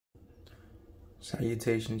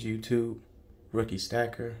Salutations YouTube, Rookie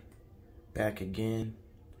Stacker, back again.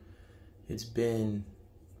 It's been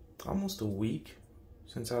almost a week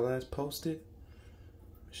since I last posted.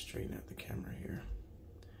 Straighten out the camera here.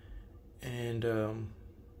 And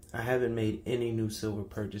I haven't made any new silver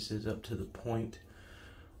purchases up to the point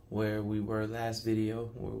where we were last video,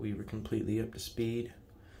 where we were completely up to speed.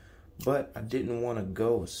 But I didn't want to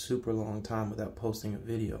go a super long time without posting a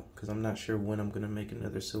video because I'm not sure when I'm going to make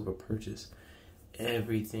another silver purchase.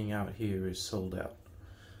 Everything out here is sold out.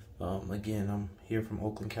 Again, I'm here from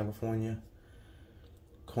Oakland, California.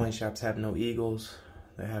 Coin shops have no eagles.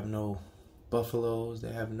 They have no buffaloes.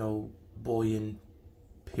 They have no bullion,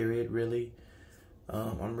 period, really.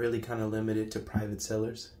 I'm really kind of limited to private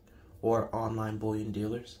sellers or online bullion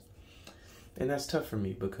dealers. And that's tough for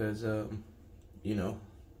me because, you know,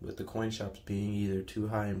 with the coin shops being either too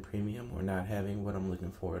high in premium or not having what I'm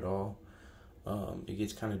looking for at all, it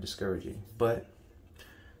gets kind of discouraging. But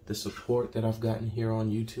the support that I've gotten here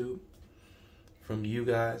on YouTube from you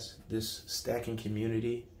guys, this stacking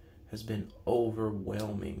community, has been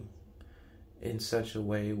overwhelming in such a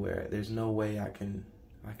way where there's no way I can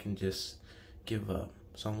just give up.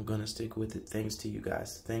 So I'm gonna stick with it. Thanks to you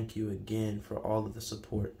guys. Thank you again for all of the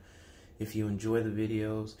support. If you enjoy the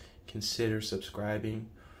videos, consider subscribing.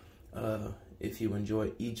 If you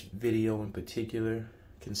enjoy each video in particular,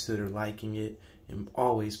 consider liking it, and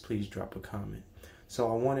always please drop a comment. So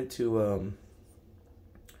I wanted to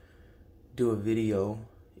do a video,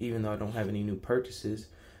 even though I don't have any new purchases.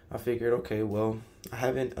 I figured, okay, well, I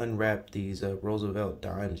haven't unwrapped these Roosevelt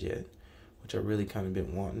dimes yet, which I really kind of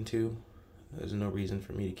been wanting to. There's no reason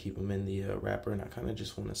for me to keep them in the wrapper, and I kind of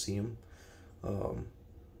just want to see them.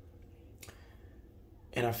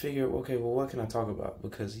 And I figured, okay, well, what can I talk about?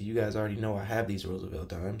 Because you guys already know I have these Roosevelt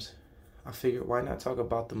dimes. I figured, why not talk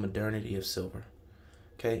about the modernity of silver?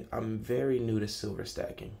 Okay, I'm very new to silver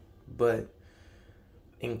stacking, but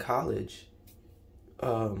in college,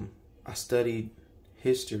 I studied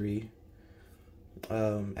history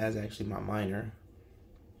as actually my minor,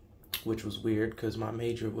 which was weird because my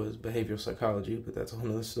major was behavioral psychology, but that's a whole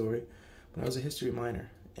nother story. But I was a history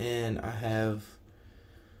minor, and I have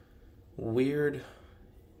weird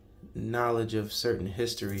knowledge of certain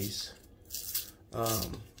histories.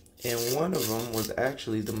 And one of them was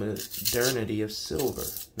actually the modernity of silver.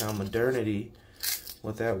 Now, modernity,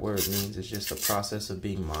 what that word means is just the process of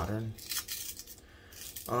being modern.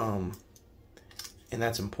 And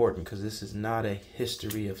that's important because this is not a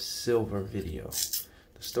history of silver video.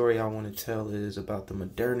 The story I want to tell is about the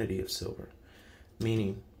modernity of silver.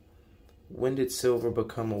 Meaning, when did silver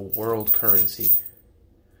become a world currency?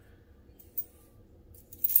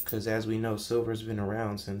 Because as we know, silver's been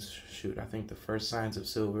around since, shoot, I think the first signs of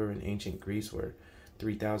silver in ancient Greece were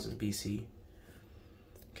 3000 BC.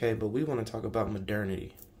 Okay, but we want to talk about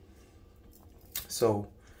modernity. So,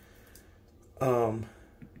 I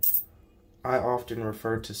often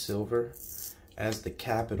refer to silver as the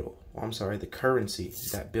the currency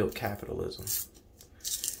that built capitalism.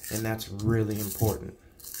 And that's really important,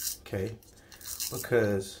 okay?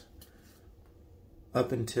 Because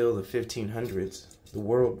up until the 1500s, the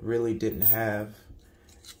world really didn't have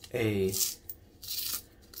a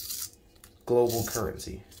global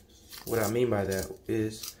currency. What I mean by that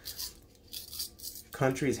is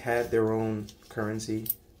countries had their own currency,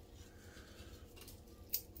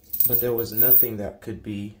 but there was nothing that could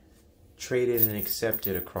be traded and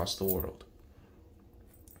accepted across the world.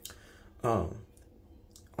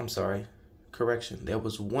 I'm sorry, correction. There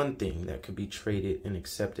was one thing that could be traded and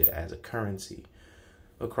accepted as a currency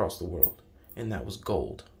across the world, and that was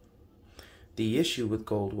gold. The issue with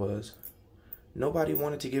gold was nobody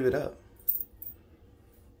wanted to give it up.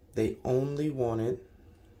 They only wanted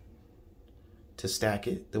to stack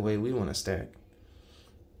it the way we want to stack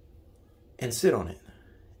and sit on it.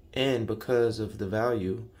 And because of the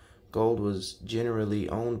value, gold was generally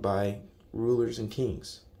owned by rulers and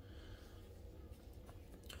kings.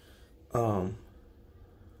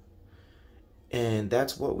 And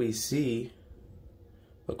that's what we see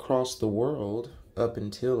across the world up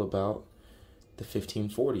until about the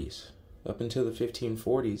 1540s. Up until the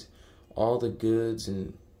 1540s, all the goods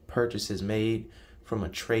and purchases made from a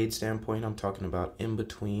trade standpoint, I'm talking about in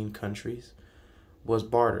between countries, was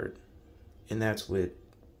bartered. And that's with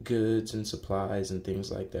goods and supplies and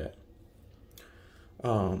things like that.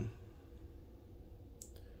 But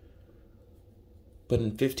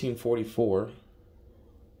in 1544,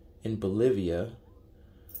 in Bolivia,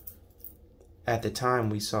 at the time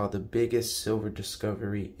we saw the biggest silver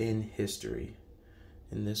discovery in history.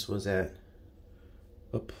 And this was at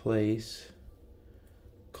a place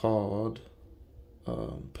called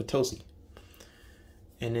Potosi.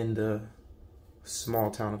 And in the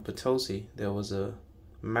small town of Potosi, there was a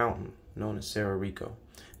mountain known as Cerro Rico.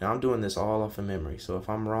 Now, I'm doing this all off of memory, so if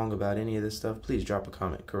I'm wrong about any of this stuff, please drop a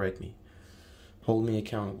comment, correct me, hold me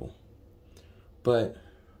accountable. But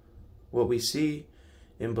what we see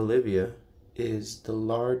in Bolivia is the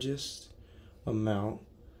largest amount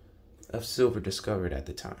of silver discovered at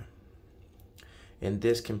the time. And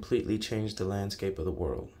this completely changed the landscape of the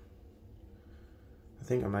world. I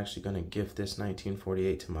think I'm actually going to gift this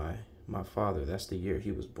 1948 to my father. That's the year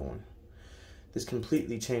he was born. This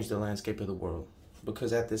completely changed the landscape of the world.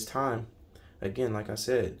 Because at this time, again, like I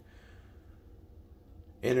said,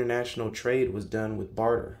 international trade was done with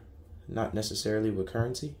barter, not necessarily with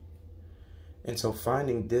currency. And so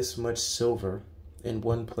finding this much silver in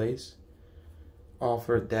one place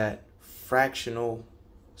offered that fractional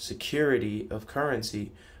security of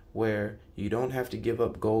currency where you don't have to give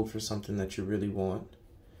up gold for something that you really want.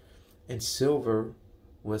 And silver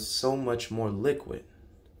was so much more liquid.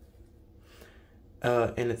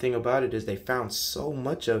 And the thing about it is they found so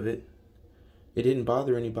much of it, it didn't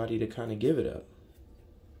bother anybody to kind of give it up.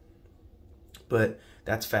 But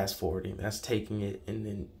that's fast forwarding. That's taking it and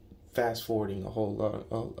then fast forwarding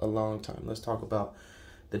a long time. Let's talk about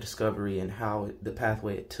the discovery and how the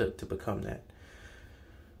pathway it took to become that.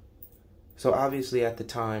 So obviously at the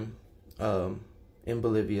time in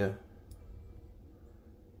Bolivia,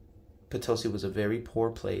 Potosi was a very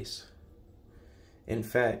poor place. In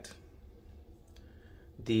fact,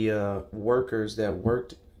 the workers that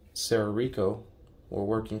worked Cerro Rico were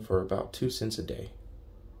working for about 2 cents a day.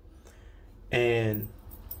 And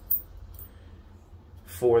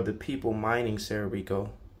for the people mining Cerro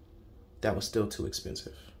Rico, that was still too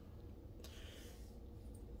expensive.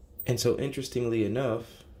 And so interestingly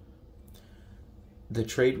enough, the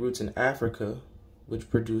trade routes in Africa,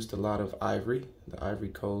 which produced a lot of ivory, the Ivory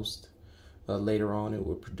Coast, later on it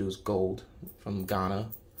would produce gold from Ghana,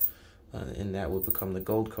 and that would become the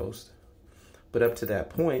Gold Coast. But up to that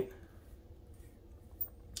point,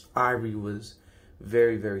 ivory was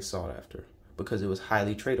very, very sought after because it was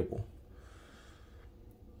highly tradable.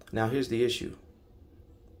 Now here's the issue.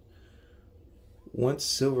 Once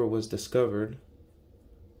silver was discovered,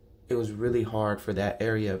 it was really hard for that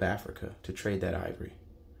area of Africa to trade that ivory.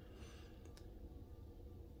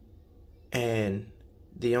 And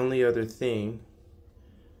the only other thing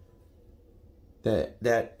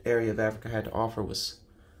that area of Africa had to offer was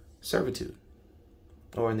servitude,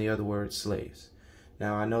 or in the other words, slaves.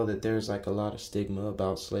 Now, I know that there's like a lot of stigma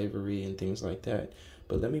about slavery and things like that,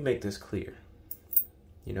 but let me make this clear.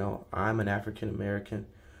 You know, I'm an African American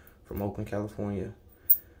from Oakland, California,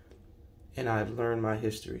 and I've learned my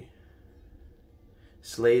history.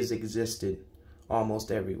 Slaves existed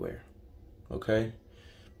almost everywhere, okay?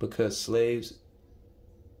 Because slavery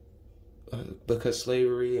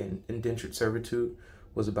and indentured servitude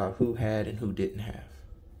was about who had and who didn't have.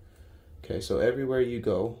 Okay, so everywhere you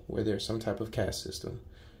go where there's some type of caste system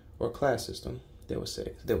or class system, there were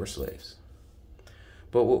slaves.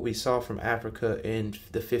 But what we saw from Africa in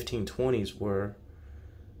the 1520s were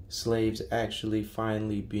slaves actually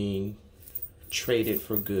finally being traded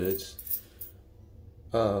for goods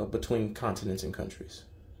between continents and countries.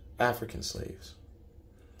 African slaves.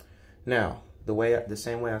 Now, the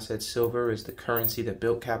same way I said silver is the currency that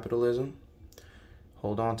built capitalism,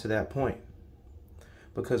 hold on to that point.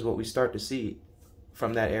 Because what we start to see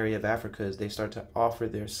from that area of Africa is they start to offer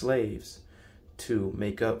their slaves to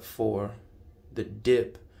make up for the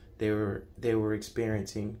dip they were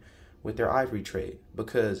experiencing with their ivory trade.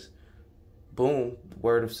 Because boom,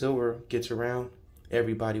 word of silver gets around,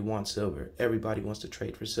 everybody wants silver. Everybody wants to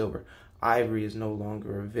trade for silver. Ivory is no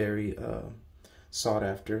longer a very sought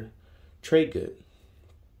after trade good.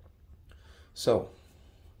 So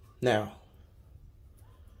now,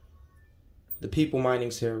 the people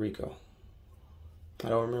mining Cerro Rico, I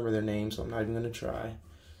don't remember their names, so I'm not even going to try.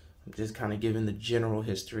 I'm just kind of giving the general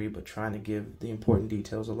history, but trying to give the important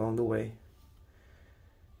details along the way.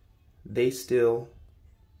 They still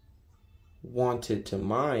wanted to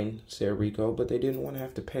mine Cerro Rico, but they didn't want to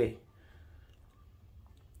have to pay.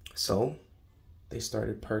 So they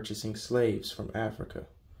started purchasing slaves from Africa.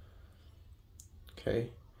 Okay,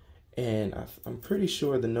 and I'm pretty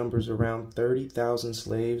sure the numbers around 30,000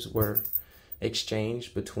 slaves were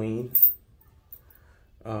exchanged between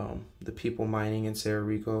the people mining in Cerro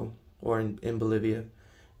Rico or in Bolivia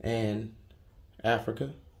and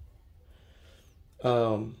Africa.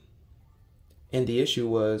 And the issue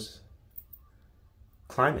was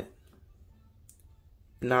climate.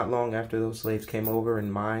 Not long after those slaves came over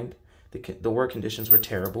and mined, the work conditions were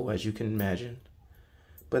terrible, as you can imagine.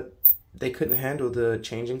 But they couldn't handle the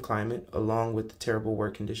changing climate along with the terrible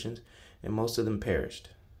work conditions, and most of them perished.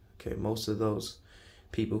 Okay, most of those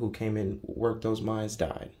people who came in, worked those mines,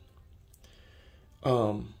 died.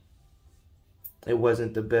 It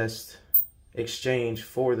wasn't the best exchange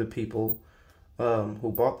for the people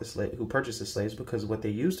who purchased the slaves, because what they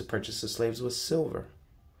used to purchase the slaves was silver.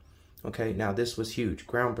 Okay, now this was huge,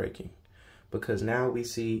 groundbreaking, because now we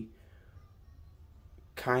see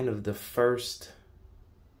kind of the first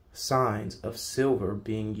signs of silver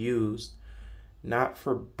being used not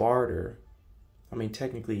for barter. I mean,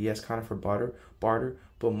 technically, yes, kind of for barter,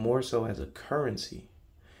 but more so as a currency.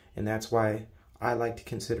 And that's why I like to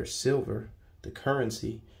consider silver the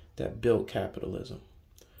currency that built capitalism.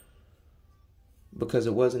 Because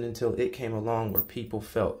it wasn't until it came along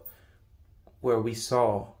where we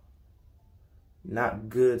saw not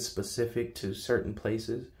goods specific to certain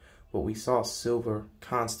places, but we saw silver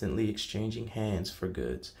constantly exchanging hands for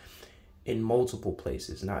goods in multiple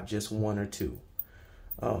places, not just one or two.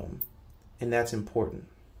 And that's important.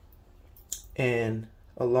 And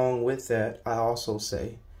along with that, I also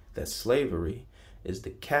say that slavery is the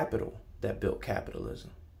capital that built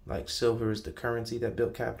capitalism. Like silver is the currency that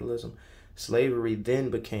built capitalism. Slavery then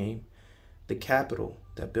became the capital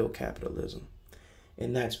that built capitalism.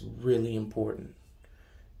 And that's really important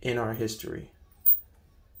in our history,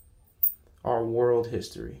 our world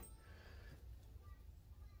history.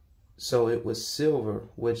 So it was silver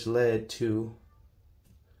that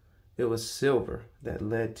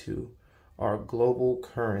led to our global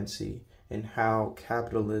currency and how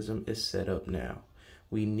capitalism is set up now.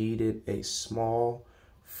 We needed a small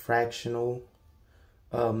fractional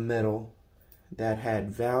metal that had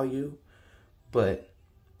value, but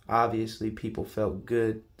obviously people felt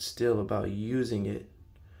good still about using it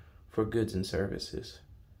for goods and services.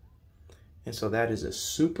 And so that is a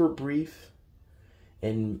super brief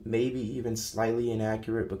and maybe even slightly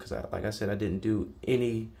inaccurate, because like I said, I didn't do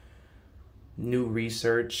any new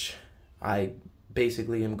research. I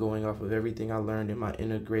basically am going off of everything I learned in my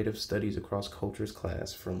integrative studies across cultures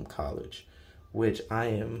class from college, which I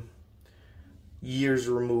am years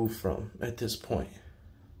removed from at this point.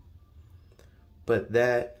 But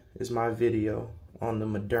that is my video on the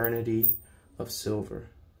modernity of silver,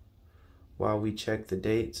 while we check the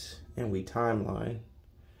dates and we timeline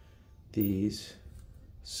these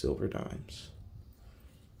silver dimes.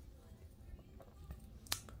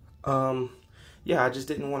 Yeah, I just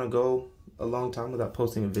didn't want to go a long time without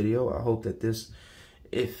posting a video. I hope that this,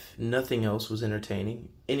 if nothing else, was entertaining.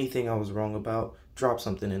 Anything I was wrong about, drop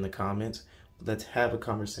something in the comments. Let's have a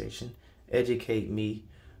conversation. Educate me.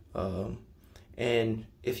 And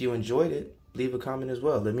if you enjoyed it, leave a comment as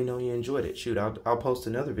well. Let me know you enjoyed it. Shoot, I'll post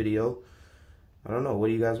another video. I don't know. What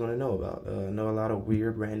do you guys want to know about? I know a lot of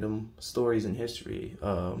weird, random stories in history.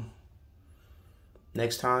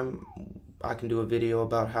 Next time, I can do a video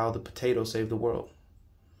about how the potato saved the world.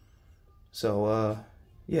 So,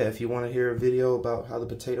 yeah, if you want to hear a video about how the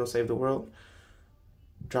potato saved the world,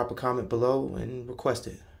 drop a comment below and request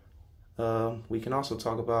it. We can also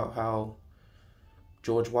talk about how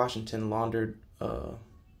George Washington laundered,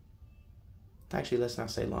 actually, let's not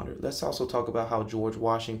say laundered. Let's also talk about how George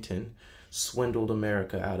Washington swindled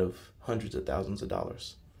America out of hundreds of thousands of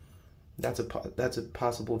dollars. That's a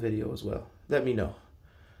possible video as well. Let me know.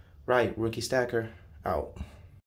 Right, Rookie Stacker, out.